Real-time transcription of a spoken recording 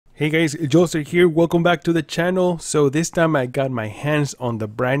Hey guys, Joster here. Welcome back to the channel. So this time I got my hands on the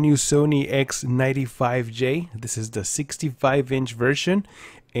brand new Sony X95J. This is the 65-inch version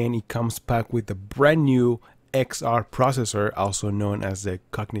and it comes packed with the brand new XR processor, also known as the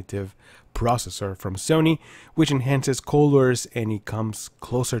cognitive processor from Sony, which enhances colors and it comes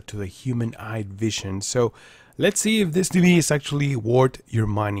closer to the human-eyed vision. So let's see if this TV is actually worth your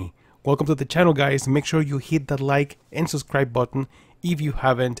money. Welcome to the channel, guys. Make sure you hit that like and subscribe button if you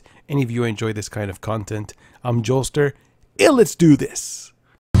haven't, and if you enjoy this kind of content. I'm Joster, and let's do this.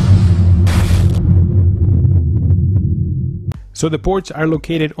 So the ports are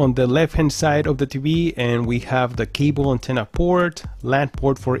located on the left hand side of the TV, and we have the cable antenna port, LAN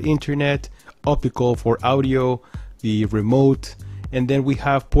port for internet, optical for audio, the remote, and then we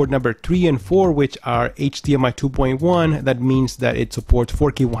have port number 3 and 4, which are HDMI 2.1. That means that it supports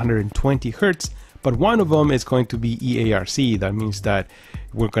 4K 120 Hz. But one of them is going to be EARC. That means that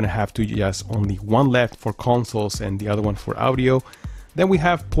we're going to have to just only one left for consoles and the other one for audio. Then we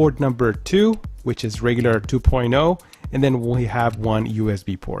have port number 2, which is regular 2.0, and then we have one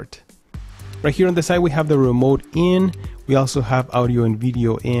USB port. Right here on the side we have the remote in. We also have audio and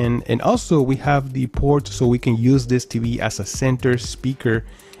video in, and also we have the port so we can use this TV as a center speaker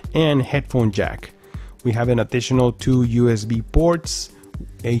and headphone jack. We have an additional 2 USB ports,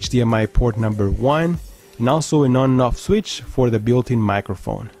 HDMI port number 1, and also an on and off switch for the built-in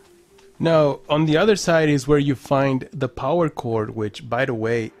microphone. Now on the other side is where you find the power cord, which, by the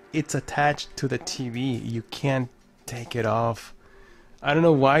way, it's attached to the TV. You can't take it off. I don't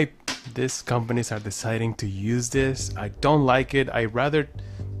know why these companies are deciding to use this. I don't like it. I'd rather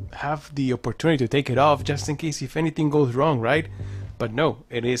have the opportunity to take it off just in case if anything goes wrong, right? But no,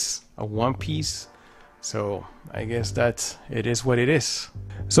 it is a one piece. So I guess that it is what it is.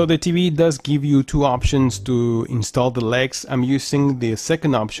 So the TV does give you two options to install the legs. I'm using the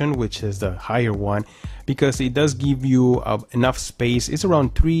second option, which is the higher one, because it does give you enough space. It's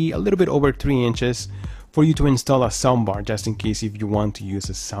around a little bit over 3 inches for you to install a soundbar, just in case if you want to use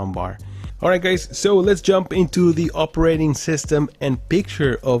a soundbar. Alright guys, so let's jump into the operating system and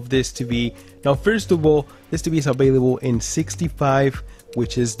picture of this TV. Now first of all, this TV is available in 65,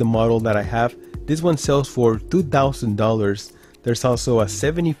 which is the model that I have. This one sells for $2,000. There's also a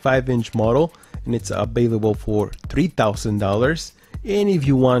 75-inch model and it's available for $3,000. And if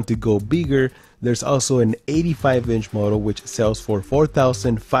you want to go bigger, there's also an 85-inch model which sells for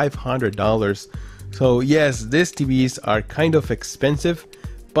 $4,500. So yes, these TVs are kind of expensive,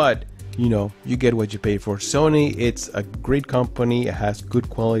 but you know, you get what you pay for. Sony, it's a great company, it has good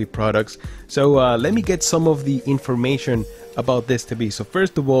quality products. So let me get some of the information about this TV. So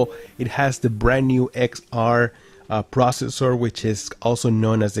first of all, it has the brand new XR processor, which is also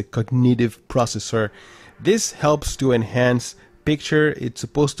known as the cognitive processor. This helps to enhance picture. It's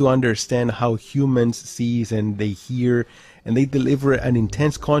supposed to understand how humans see and they hear, and they deliver an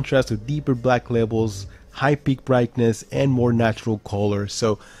intense contrast with deeper black levels, high peak brightness, and more natural color.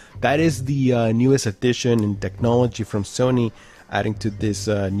 So that is the newest addition in technology from Sony, adding to this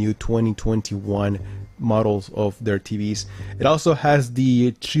new 2021 models of their TVs. It also has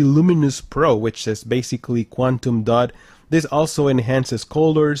the Triluminous Pro, which is basically quantum dot. This also enhances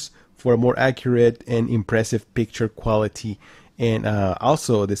colors for a more accurate and impressive picture quality, and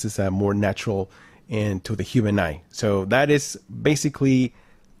also this is a more natural and to the human eye. So that is basically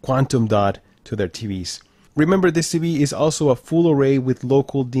quantum dot to their TVs. Remember, this TV is also a full array with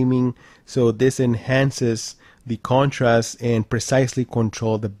local dimming, so this enhances the contrast and precisely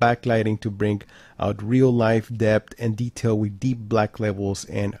control the backlighting to bring out real life depth and detail with deep black levels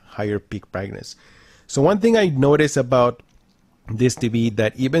and higher peak brightness. So one thing I noticed about this TV,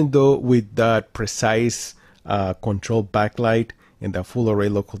 that even though with that precise control backlight and the full array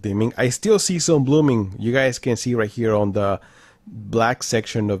local dimming, I still see some blooming. You guys can see right here on the black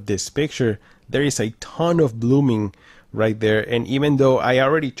section of this picture, there is a ton of blooming right there. And even though I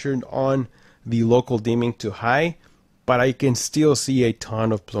already turned on the local dimming to high, but I can still see a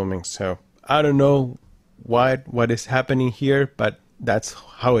ton of blooming. So I don't know what is happening here, but that's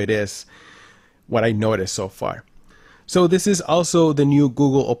how it is, what I noticed so far. So this is also the new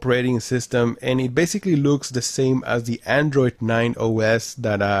Google operating system, and it basically looks the same as the Android 9 OS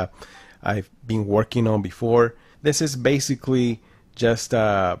that I've been working on before. This is basically just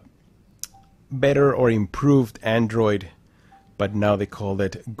better or improved Android, but now they call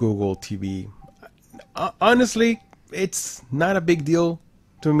it Google TV. Honestly, it's not a big deal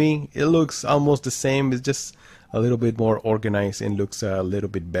to me. It looks almost the same. It's just a little bit more organized and looks a little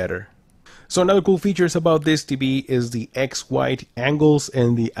bit better. So another cool features about this TV is the X-White angles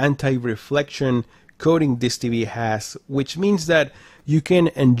and the anti-reflection coating this TV has, which means that you can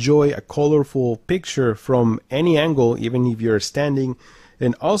enjoy a colorful picture from any angle, even if you're standing.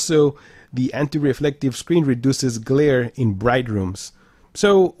 And also, the anti-reflective screen reduces glare in bright rooms.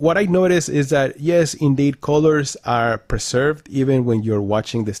 So what I noticed is that yes, indeed, colors are preserved even when you're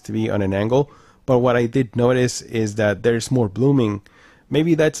watching this TV on an angle. But what I did notice is that there's more blooming.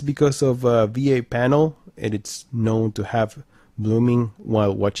 Maybe that's because of VA panel, and it's known to have blooming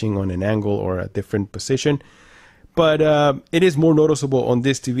while watching on an angle or a different position. But it is more noticeable on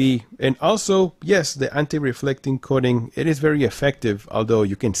this TV. And also, yes, the anti-reflecting coating, it is very effective, although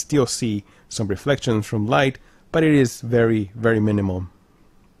you can still see some reflections from light, but it is very, very minimal.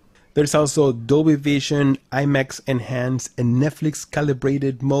 There's also Dolby Vision, IMAX Enhanced, and Netflix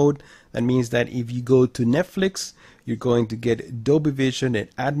Calibrated mode. That means that if you go to Netflix, you're going to get Dolby Vision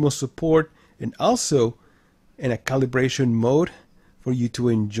and Atmos support, and also in a calibration mode for you to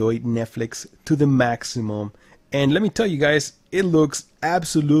enjoy Netflix to the maximum. And let me tell you guys, it looks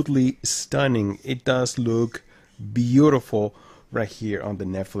absolutely stunning. It does look beautiful right here on the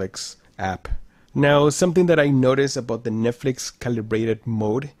Netflix app. Now, something that I noticed about the Netflix calibrated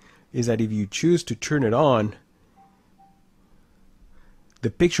mode is that if you choose to turn it on, the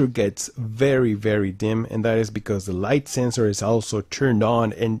picture gets very, very dim, and that is because the light sensor is also turned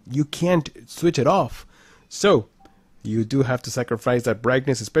on and you can't switch it off. So you do have to sacrifice that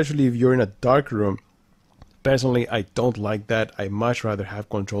brightness, especially if you're in a dark room. Personally, I don't like that. I much rather have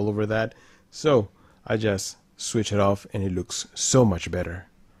control over that. So I just switch it off and it looks so much better.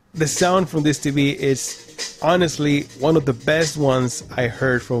 The sound from this TV is honestly one of the best ones I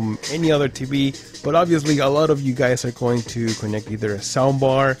heard from any other TV, but obviously a lot of you guys are going to connect either a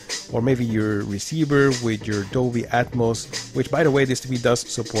soundbar or maybe your receiver with your Dolby Atmos, which by the way, this TV does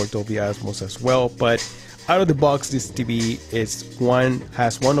support Dolby Atmos as well, but out of the box, this TV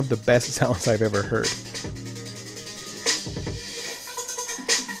has one of the best sounds I've ever heard.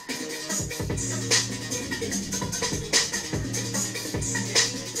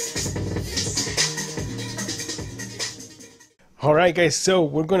 Alright guys, so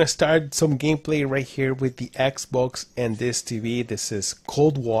we're gonna start some gameplay right here with the Xbox and this TV. This is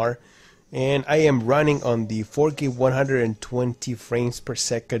Cold War, and I am running on the 4K 120 frames per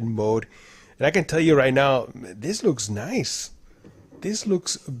second mode. And I can tell you right now, this looks nice. This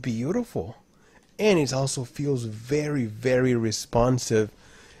looks beautiful. And it also feels very, very responsive.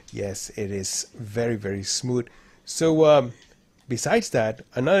 Yes, it is very, very smooth. So besides that,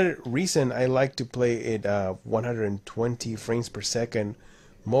 another reason I like to play it 120 frames per second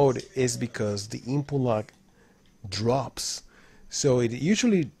mode is because the input lag drops. So it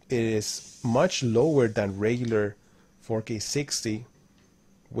is much lower than regular 4K 60,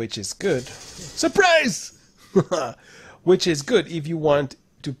 which is good. Surprise! Which is good if you want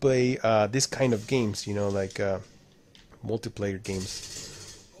to play this kind of games, you know, like multiplayer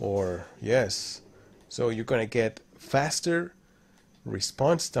games. Or yes, so you're gonna get faster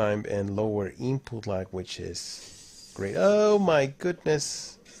response time and lower input lag, which is great. Oh my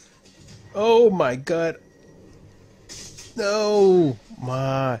goodness. Oh my god. No,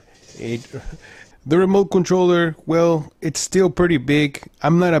 the remote controller, well, it's still pretty big.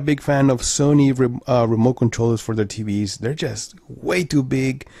 I'm not a big fan of Sony remote controllers for their TVs. They're just way too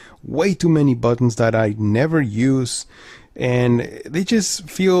big, way too many buttons that I never use, and they just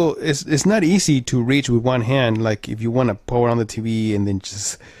feel it's not easy to reach with one hand. Like if you want to power on the TV and then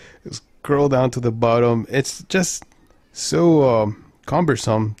just scroll down to the bottom, it's just so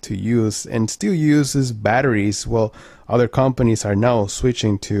cumbersome to use, and still uses batteries. Well, other companies are now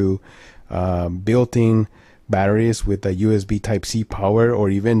switching to built-in batteries with a USB Type-C power, or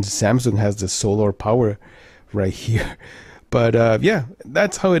even Samsung has the solar power right here. But yeah,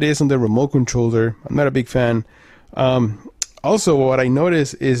 that's how it is on the remote controller. I'm not a big fan. Also, what I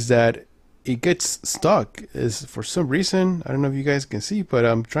noticed is that it gets stuck. Is for some reason, I don't know if you guys can see, but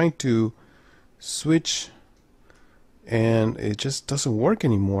I'm trying to switch and it just doesn't work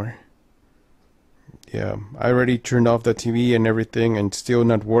anymore. Yeah, I already turned off the TV and everything and still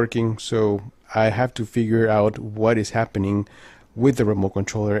not working, so I have to figure out what is happening with the remote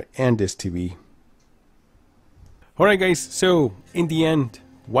controller and this TV. Alright guys, so in the end,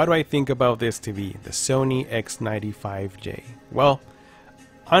 what do I think about this TV, the Sony X95J? Well,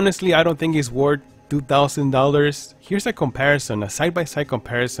 honestly, I don't think it's worth $2,000. Here's a comparison, a side-by-side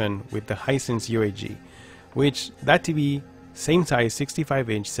comparison with the Hisense U7G, which that TV, same size,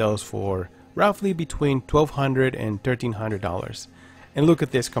 65-inch, sells for roughly between $1,200 and $1,300. And look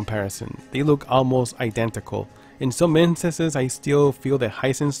at this comparison. They look almost identical. In some instances, I still feel that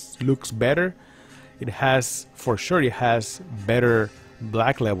Hisense looks better. It has, for sure, it has better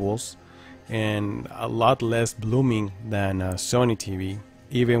black levels, and a lot less blooming than a Sony TV,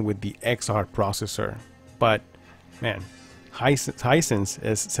 even with the XR processor. But man, Hisense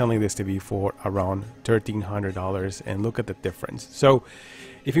is selling this TV for around $1,300, and look at the difference. So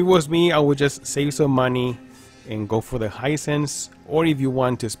if it was me, I would just save some money and go for the Hisense, or if you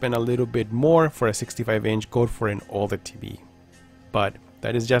want to spend a little bit more for a 65-inch, go for an OLED TV. But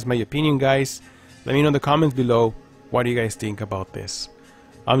that is just my opinion, guys. Let me know in the comments below, what do you guys think about this?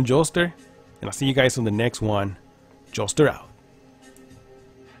 I'm Joester, and I'll see you guys on the next one. Joester out.